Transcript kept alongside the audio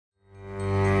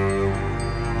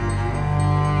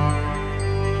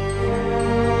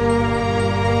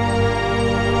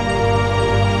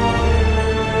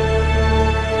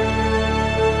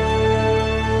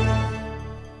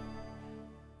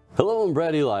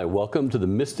Hi, welcome to the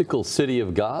mystical city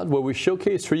of God, where we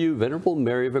showcase for you Venerable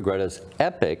Mary of Ágreda's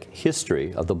epic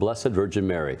history of the Blessed Virgin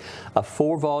Mary, a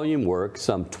 4-volume work,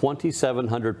 some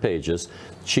 2,700 pages,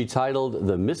 she titled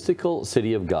The Mystical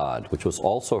City of God, which was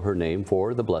also her name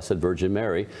for the Blessed Virgin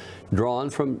Mary,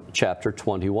 drawn from chapter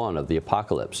 21 of the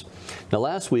Apocalypse. Now,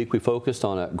 last week we focused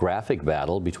on a graphic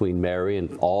battle between Mary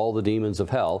and all the demons of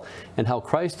hell, and how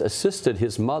Christ assisted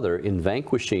his mother in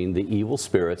vanquishing the evil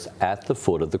spirits at the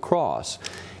foot of the cross.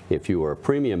 If you were a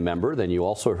premium member, then you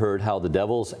also heard how the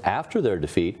devils, after their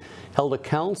defeat, held a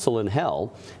council in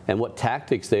hell and what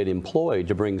tactics they had employed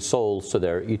to bring souls to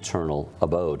their eternal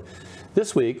abode.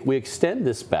 This week, we extend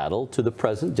this battle to the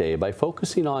present day by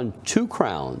focusing on 2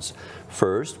 crowns.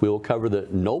 First, we will cover the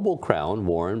noble crown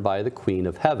worn by the Queen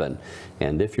of Heaven.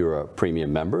 And if you're a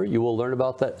premium member, you will learn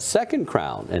about that second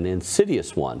crown, an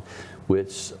insidious one,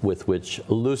 with which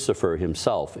Lucifer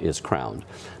himself is crowned.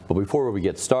 But before we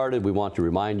get started, we want to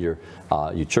remind you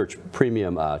Church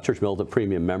Militant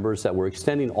Premium members that we're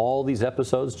extending all these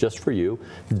episodes just for you,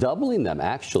 doubling them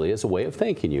actually as a way of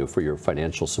thanking you for your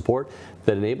financial support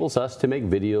that enables us to make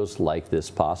videos like this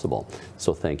possible.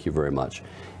 So thank you very much.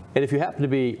 And if you happen to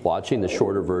be watching the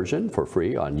shorter version for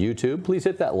free on YouTube, please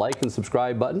hit that like and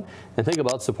subscribe button, and think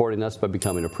about supporting us by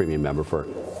becoming a premium member for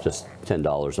just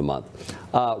 $10 a month.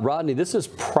 Rodney, this is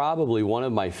probably one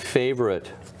of my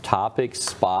favorite topic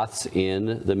spots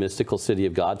in the mystical city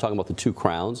of God, talking about the 2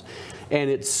 crowns. And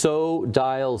it so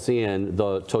dials in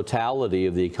the totality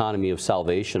of the economy of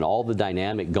salvation, all the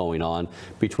dynamic going on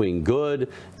between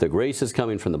good, the graces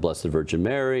coming from the Blessed Virgin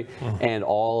Mary, and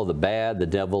all the bad, the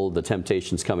devil, the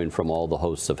temptations coming from all the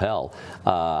hosts of hell.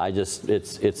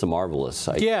 It's a marvelous.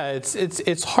 Yeah,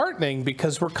 it's heartening,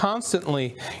 because we're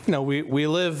constantly, we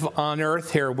live on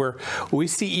earth here where we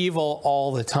see evil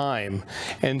all the time.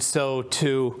 And so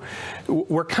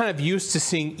we're kind of used to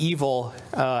seeing evil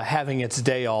having its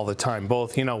day all the time,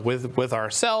 both with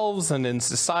ourselves and in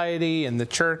society and the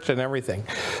church and everything.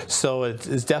 So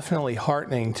it's definitely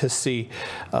heartening to see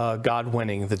God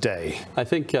winning the day. I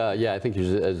think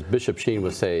as Bishop Sheen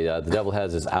would say, the devil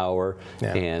has his hour,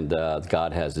 and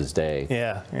God has his day.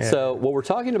 Yeah. So what we're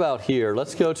talking about here,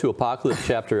 let's go to Apocalypse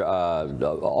chapter,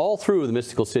 all through the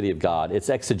mystical city of God. It's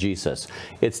exegesis.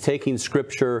 It's taking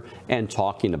scripture and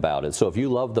talking about it. So if you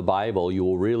love the Bible, you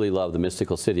will really love the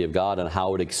mystical city of God and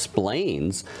how it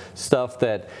explains stuff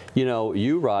that,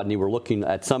 you, Rodney, were looking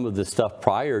at some of this stuff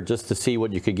prior just to see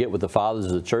what you could get with the fathers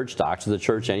of the church, doctors of the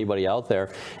church, anybody out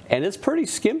there. And it's pretty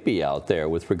skimpy out there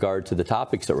with regard to the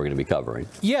topics that we're going to be covering.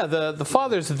 Yeah, the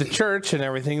fathers of the church and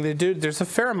everything, there's a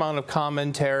fair amount of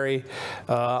commentary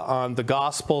on the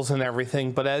Gospels and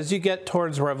everything. But as you get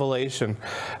towards Revelation,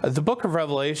 the book of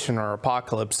Revelation, or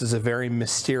Apocalypse, is a very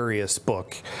mysterious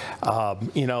book.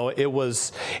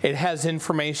 It has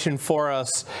information for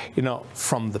us,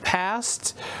 from the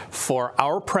past, for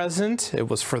our present. It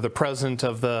was for the present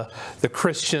of the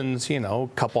Christians, a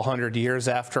couple hundred years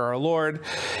after our Lord.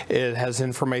 It has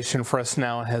information for us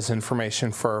now. It has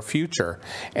information for our future.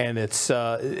 And it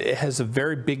has a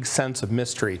very big sense of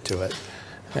mystery to it.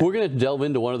 We're going to delve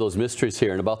into one of those mysteries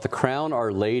here, and about the crown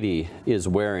Our Lady is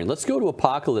wearing. Let's go to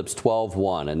Apocalypse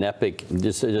 12:1, an epic,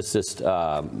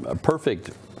 a perfect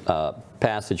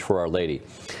passage for Our Lady.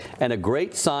 And a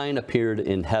great sign appeared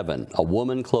in heaven, a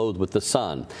woman clothed with the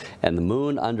sun, and the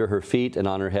moon under her feet, and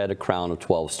on her head a crown of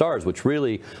 12 stars, which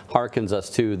really harkens us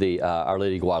to the Our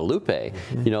Lady Guadalupe.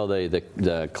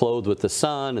 The clothed with the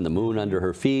sun and the moon under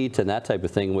her feet and that type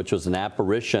of thing, which was an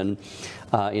apparition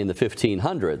in the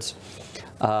 1500s.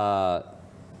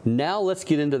 Now let's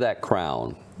get into that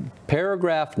crown.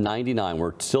 Paragraph 99,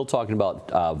 we're still talking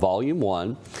about volume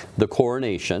 1, the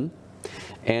coronation.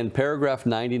 And paragraph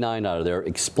 99 out of there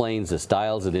explains this,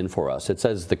 dials it in for us. It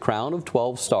says, the crown of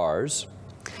 12 stars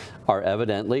are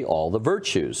evidently all the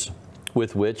virtues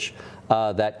with which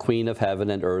that Queen of Heaven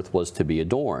and Earth was to be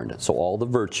adorned. So all the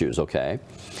virtues, okay?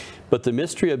 But the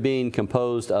mystery of being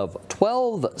composed of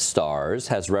 12 stars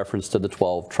has reference to the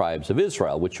 12 tribes of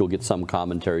Israel, which you'll get some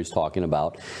commentaries talking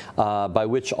about, by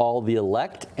which all the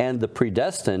elect and the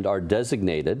predestined are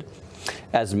designated,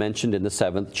 as mentioned in the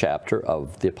 7th chapter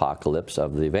of the Apocalypse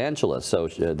of the Evangelist. So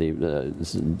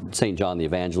St. John the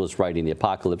Evangelist writing the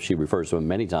Apocalypse, she refers to him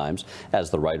many times as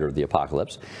the writer of the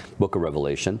Apocalypse, book of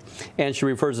Revelation. And she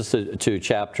refers us to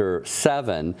chapter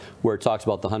 7, where it talks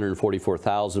about the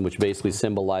 144,000, which basically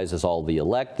symbolizes all the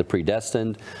elect, the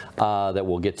predestined, that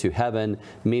will get to heaven,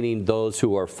 meaning those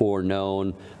who are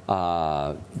foreknown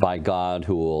by God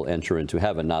who will enter into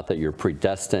heaven. Not that you're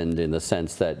predestined in the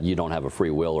sense that you don't have a free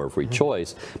will or a free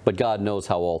choice, but God knows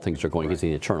how all things are going. He's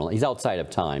eternal. He's outside of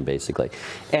time, basically.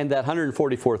 And that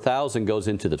 144,000 goes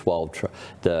into the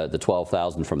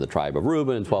 12,000 from the tribe of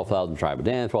Reuben, 12,000 tribe of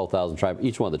Dan, 12,000 tribe,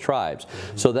 each one of the tribes.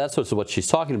 So that's what she's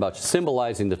talking about,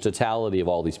 symbolizing the totality of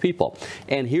all these people.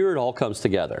 And here it all comes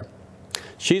together.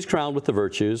 She's crowned with the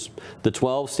virtues. The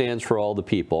 12 stands for all the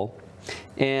people.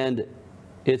 And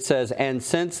it says, and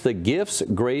since the gifts,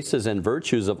 graces, and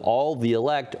virtues of all the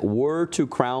elect were to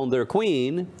crown their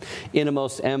queen in a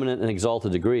most eminent and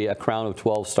exalted degree, a crown of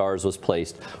 12 stars was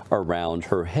placed around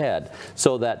her head.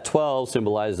 So that 12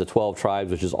 symbolizes the 12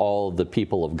 tribes, which is all of the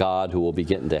people of God who will be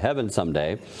getting to heaven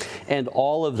someday. And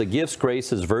all of the gifts,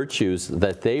 graces, virtues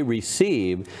that they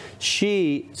receive,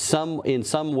 she, in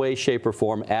some way, shape, or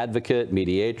form, advocate,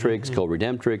 mediatrix,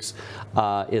 co-redemptrix,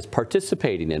 is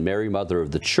participating in. Mary, Mother of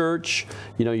the Church.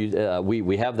 You know,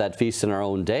 we have that feast in our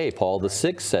own day. Paul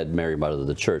VI said Mary, Mother of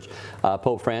the Church.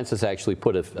 Pope Francis actually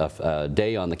put a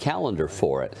day on the calendar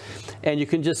for it. And you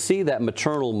can just see that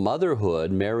maternal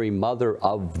motherhood, Mary, Mother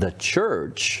of the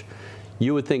Church.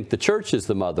 You would think the Church is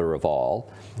the mother of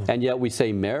all, and yet we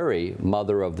say Mary,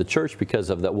 Mother of the Church, because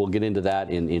of that. We'll get into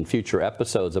that in future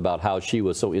episodes about how she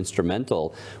was so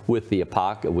instrumental with the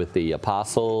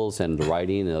apostles and the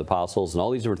writing of the apostles and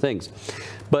all these different things.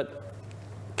 But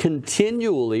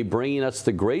continually bringing us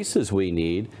the graces we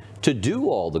need to do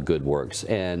all the good works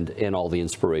and all the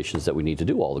inspirations that we need to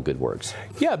do all the good works.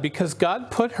 Yeah, because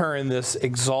God put her in this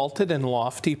exalted and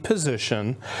lofty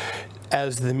position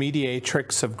as the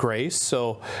mediatrix of grace.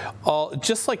 So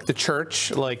just like the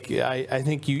Church, like I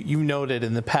think you noted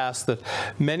in the past that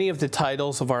many of the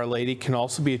titles of Our Lady can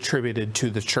also be attributed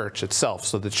to the Church itself.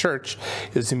 So the Church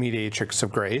is the mediatrix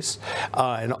of grace,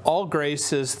 and all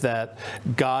graces that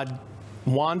God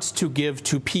wants to give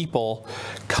to people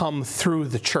come through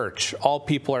the Church. All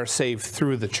people are saved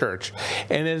through the Church.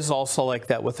 And it is also like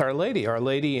that with Our Lady. Our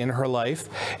Lady in her life,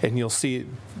 and you'll see,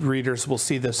 readers will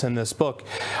see this in this book,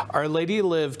 Our Lady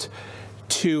lived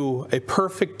to a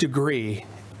perfect degree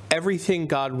everything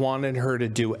God wanted her to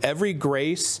do. Every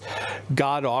grace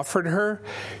God offered her,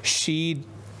 she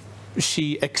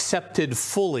accepted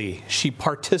fully, she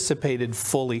participated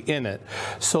fully in it.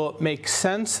 So it makes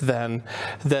sense then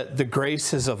that the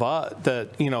graces of us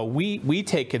that we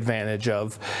take advantage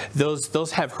of,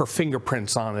 those have her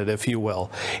fingerprints on it, if you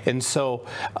will. And so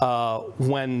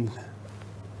when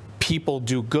people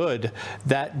do good,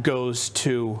 that goes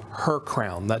to her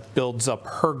crown, that builds up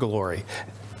her glory.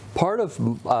 Part of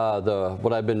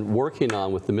what I've been working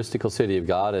on with the mystical city of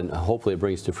God, and hopefully it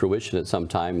brings to fruition at some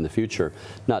time in the future,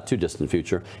 not too distant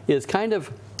future, is kind of,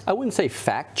 I wouldn't say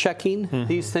fact-checking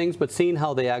these things, but seeing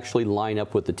how they actually line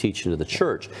up with the teaching of the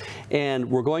Church. And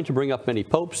we're going to bring up many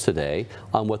popes today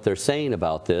on what they're saying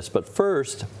about this, but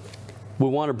first, we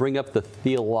want to bring up the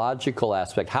theological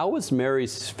aspect. How is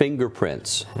Mary's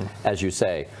fingerprints, as you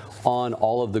say, on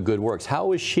all of the good works?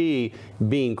 How is she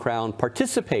being crowned,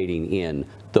 participating in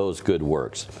those good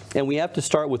works? And we have to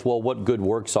start with, well, what good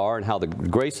works are and how the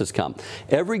graces come.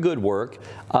 Every good work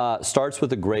starts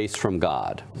with a grace from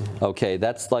God. Okay,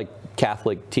 that's like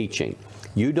Catholic teaching.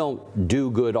 You don't do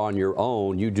good on your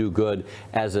own. You do good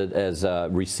as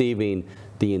receiving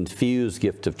the infused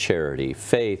gift of charity.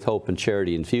 Faith, hope, and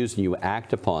charity infused, and you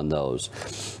act upon those.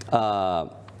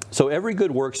 So every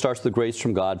good work starts with grace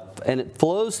from God, and it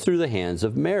flows through the hands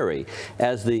of Mary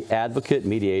as the advocate,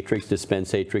 mediatrix,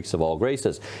 dispensatrix of all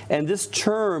graces. And this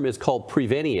term is called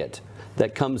preveniat,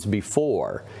 that comes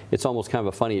before. It's almost kind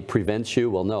of a funny, it prevents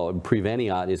you. Well, no,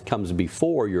 preveniat comes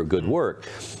before your good work.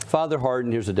 Father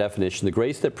Hardin, here's a definition: the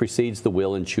grace that precedes the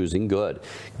will in choosing good.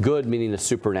 Good meaning a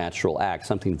supernatural act,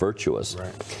 something virtuous.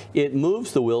 Right. It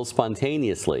moves the will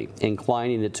spontaneously,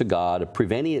 inclining it to God. A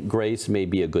preveniat grace may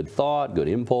be a good thought, good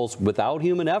impulse, without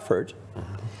human effort,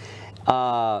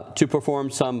 to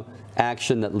perform some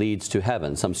action that leads to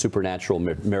heaven, some supernatural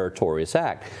meritorious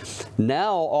act.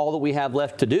 Now all that we have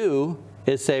left to do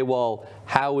is say, well,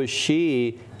 how is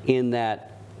she in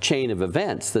that chain of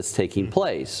events that's taking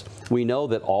place? We know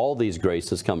that all these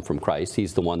graces come from Christ.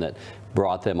 He's the one that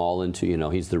brought them all into,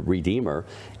 he's the Redeemer.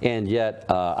 And yet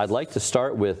I'd like to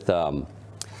start with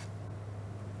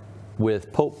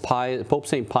Pope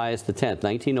St. Pius X,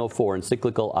 1904,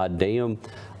 encyclical Ad Deum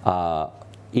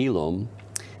Illum.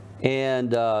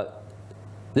 And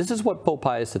this is what Pope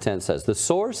Pius X says. The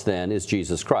source, then, is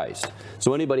Jesus Christ.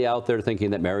 So anybody out there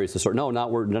thinking that Mary is the source, no,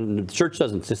 the Church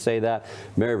doesn't say that.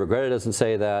 Mary of Ágreda doesn't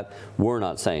say that. We're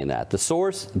not saying that. The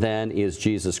source, then, is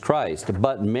Jesus Christ.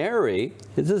 But Mary,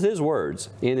 this is his words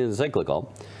in his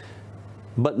encyclical,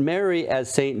 but Mary, as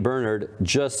St. Bernard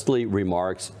justly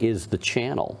remarks, is the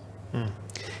channel.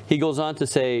 He goes on to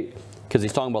say, because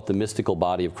he's talking about the mystical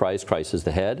body of Christ. Christ is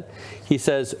the head. He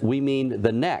says, we mean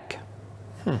the neck.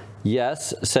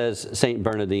 Yes, says St.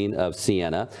 Bernardine of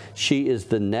Siena, she is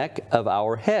the neck of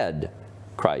our head,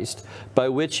 Christ, by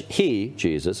which he,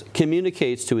 Jesus,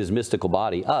 communicates to his mystical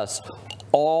body, us,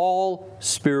 all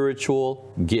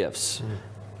spiritual gifts.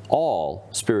 All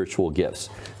spiritual gifts.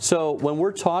 So when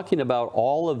we're talking about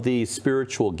all of these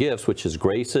spiritual gifts, which is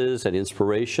graces and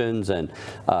inspirations and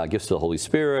gifts of the Holy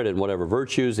Spirit and whatever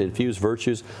virtues, infused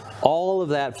virtues, all of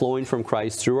that flowing from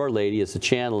Christ through Our Lady as a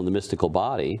channel in the mystical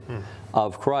body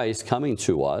of Christ coming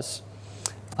to us.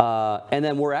 And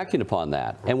then we're acting upon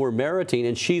that, and we're meriting,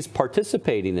 and she's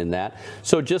participating in that.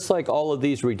 So just like all of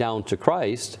these redound to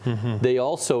Christ, they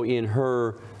also, in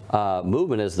her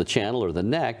movement as the channel or the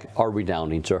neck, are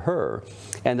redounding to her.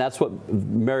 And that's what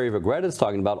Mary of Ágreda is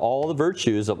talking about. All the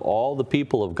virtues of all the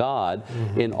people of God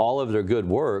in all of their good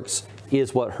works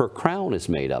is what her crown is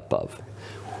made up of.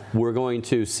 We're going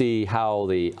to see how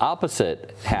the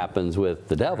opposite happens with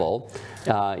the devil,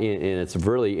 and it's a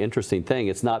really interesting thing.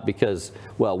 It's not because,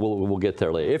 well, we'll get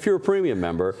there later. If you're a premium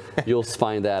member, you'll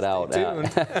find that out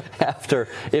after.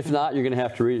 If not, you're going to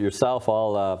have to read it yourself.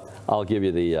 I'll give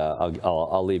you the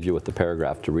I'll leave you with the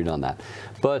paragraph to read on that.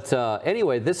 But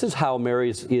anyway, this is how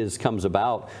Mary comes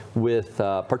about with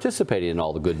participating in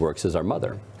all the good works as our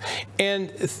mother.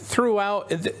 And throughout,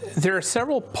 there are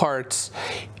several parts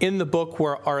in the book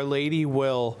where Our Lady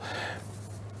will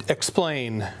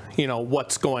explain, you know,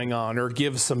 what's going on, or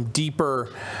give some deeper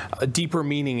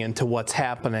meaning into what's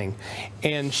happening.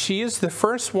 And she is the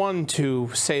first one to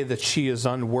say that she is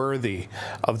unworthy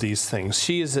of these things.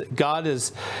 God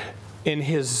is, in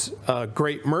his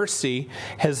great mercy,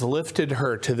 has lifted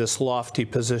her to this lofty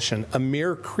position, a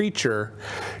mere creature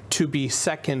to be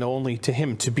second only to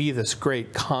him, to be this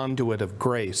great conduit of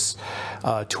grace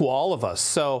to all of us.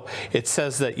 So it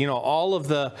says that, you know, all of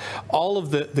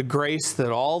the grace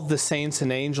that all the saints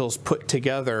and angels put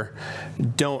together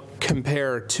don't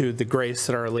compare to the grace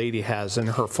that Our Lady has in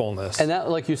her fullness. And that,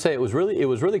 like you say, it was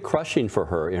really crushing for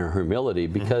her in her humility,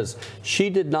 because she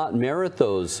did not merit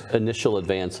those initial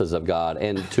advances of God,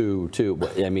 and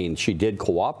I mean, she did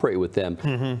cooperate with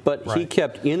them, but he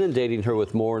kept inundating her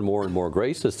with more and more and more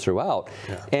graces throughout.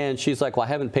 And she's like, well, I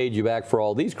haven't paid you back for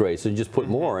all these graces. You just put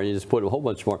more, and you just put a whole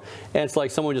bunch more. And it's like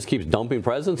someone just keeps dumping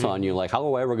presents on you, like, how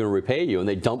am I ever going to repay you? And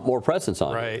they dump more presents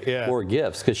on you, more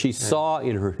gifts, because she saw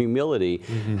in her humility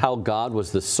how God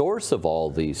was the source of all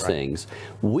these things.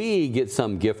 We get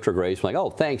some gift or grace, like, oh,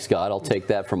 thanks, God, I'll take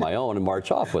that for my own and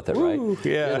march off with it, right?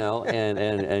 You know,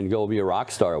 and go be a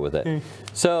rock star with it.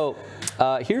 So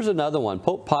here's another one.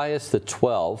 Pope Pius XII,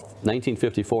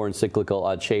 1954 encyclical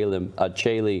Ad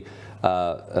Caeli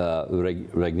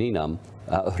Reginam,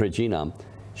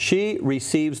 she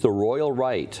receives the royal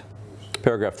right,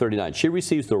 paragraph 39, she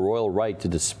receives the royal right to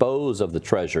dispose of the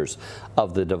treasures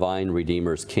of the divine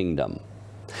Redeemer's kingdom.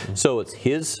 So it's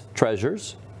his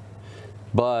treasures,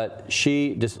 but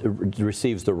she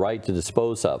receives the right to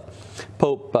dispose of.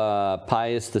 Pope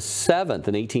Pius VII in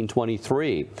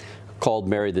 1823 called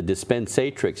Mary the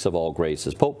dispensatrix of all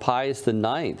graces. Pope Pius IX,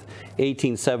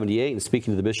 1878, and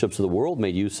speaking to the bishops of the world,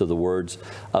 made use of the words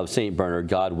of St. Bernard,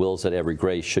 God wills that every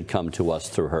grace should come to us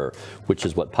through her, which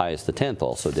is what Pius X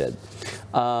also did.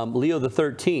 Leo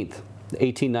XIII,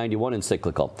 1891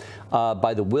 encyclical.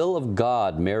 By the will of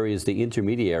God, Mary is the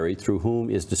intermediary through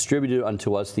whom is distributed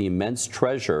unto us the immense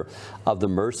treasure of the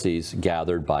mercies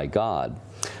gathered by God.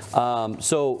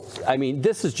 So, I mean,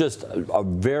 this is just a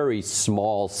very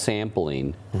small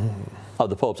sampling of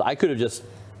the popes. I could have just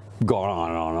gone on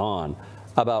and on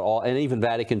about all, and even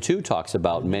Vatican II talks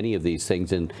about many of these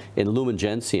things in Lumen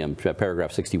Gentium,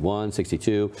 paragraph 61,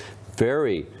 62,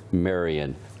 very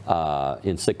Marian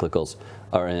encyclicals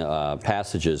or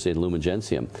passages in Lumen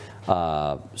Gentium.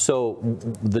 So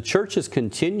the church is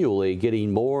continually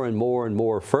getting more and more and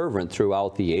more fervent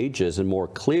throughout the ages and more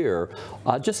clear,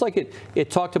 just like it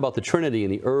talked about the Trinity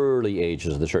in the early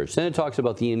ages of the church. Then it talks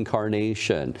about the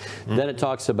Incarnation. Then it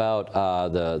talks about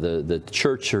the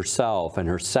church herself and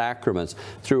her sacraments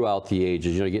throughout the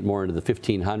ages. You know, you get more into the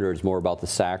 1500s, more about the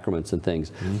sacraments and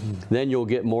things. Then you'll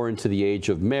get more into the age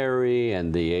of Mary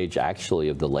and the age actually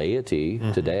of the laity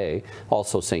today,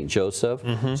 also St. Joseph.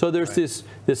 So there's this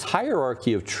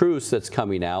hierarchy of truths that's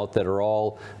coming out that are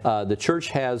all, the church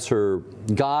has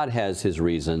God has his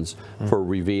reasons for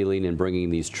revealing and bringing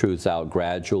these truths out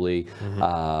gradually,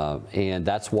 and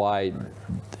that's why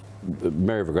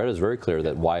Mary of Ágreda is very clear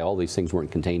that why all these things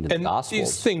weren't contained in the Gospels.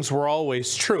 These things were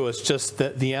always true. It's just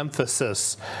that the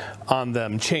emphasis on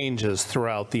them changes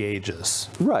throughout the ages.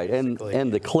 Right, and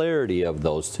the clarity of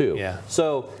those too.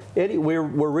 So we're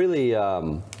really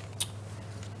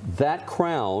that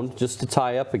crown, just to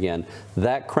tie up again,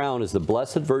 that crown is the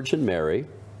Blessed Virgin Mary.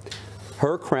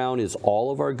 Her crown is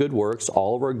all of our good works,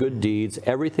 all of our good deeds,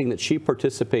 everything that she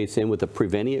participates in with the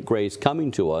prevenient grace coming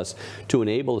to us to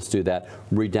enable us to do that,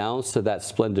 redounds to that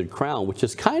splendid crown, which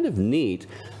is kind of neat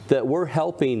that we're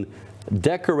helping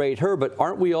decorate her, but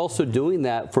aren't we also doing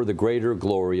that for the greater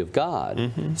glory of God?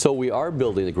 Mm-hmm. So we are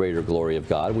building the greater glory of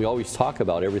God. We always talk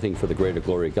about everything for the greater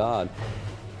glory of God,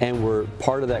 and we're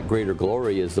part of that greater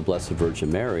glory is the Blessed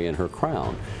Virgin Mary and her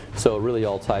crown. So it really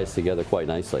all ties together quite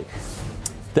nicely.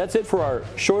 That's it for our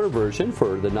shorter version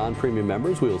for the non-premium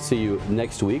members. We will see you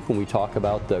next week when we talk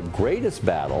about the greatest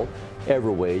battle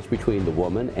ever waged between the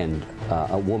woman and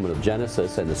a woman of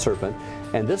Genesis and the serpent.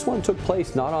 And this one took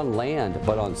place not on land,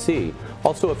 but on sea.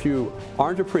 Also, if you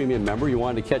aren't a premium member, you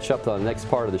wanted to catch up on the next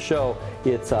part of the show,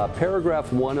 it's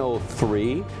paragraph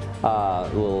 103, a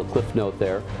little cliff note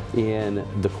there, in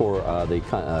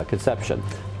the Conception.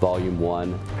 Volume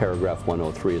 1, paragraph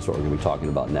 103 is what we're going to be talking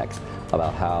about next,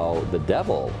 about how the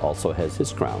devil also has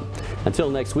his crown.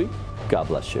 Until next week, God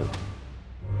bless you.